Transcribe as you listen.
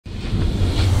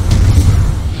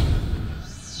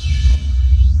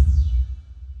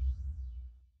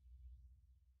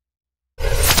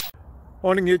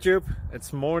Morning YouTube,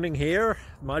 it's morning here.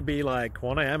 It might be like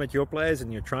 1 a.m. at your place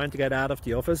and you're trying to get out of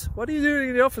the office. What are you doing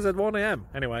in the office at 1 a.m?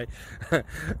 Anyway,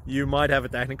 you might have a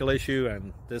technical issue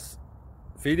and this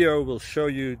video will show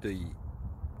you the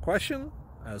question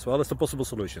as well as the possible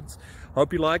solutions.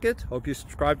 Hope you like it, hope you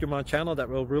subscribe to my channel. That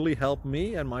will really help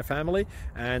me and my family,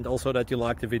 and also that you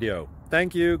like the video.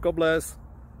 Thank you, God bless.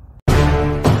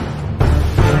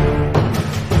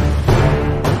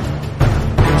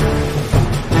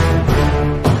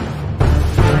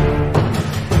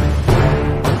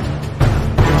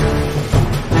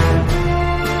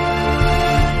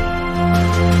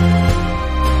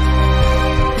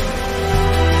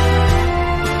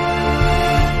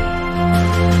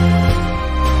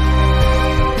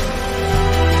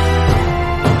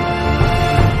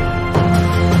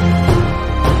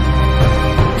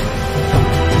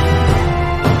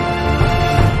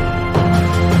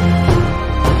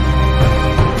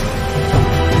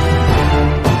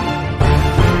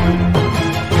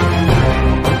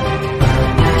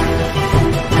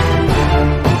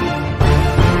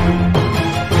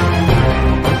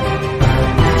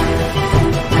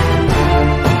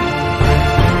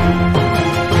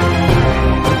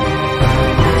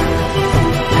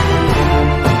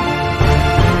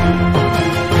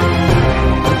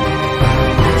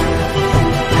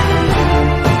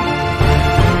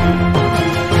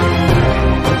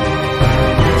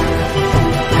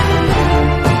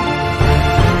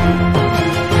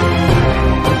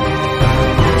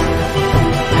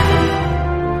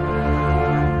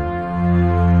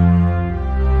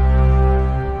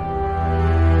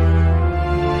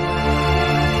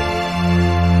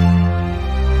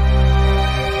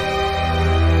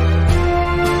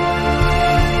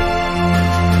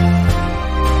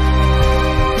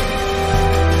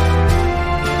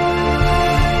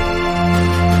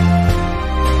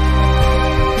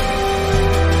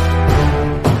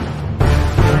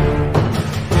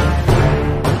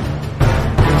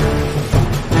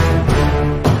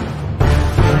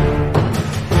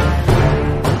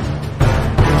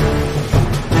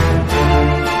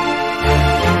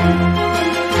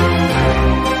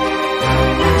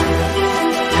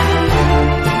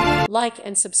 Like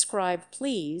and subscribe,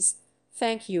 please.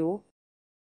 Thank you.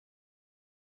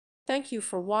 Thank you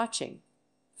for watching.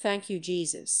 Thank you,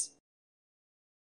 Jesus.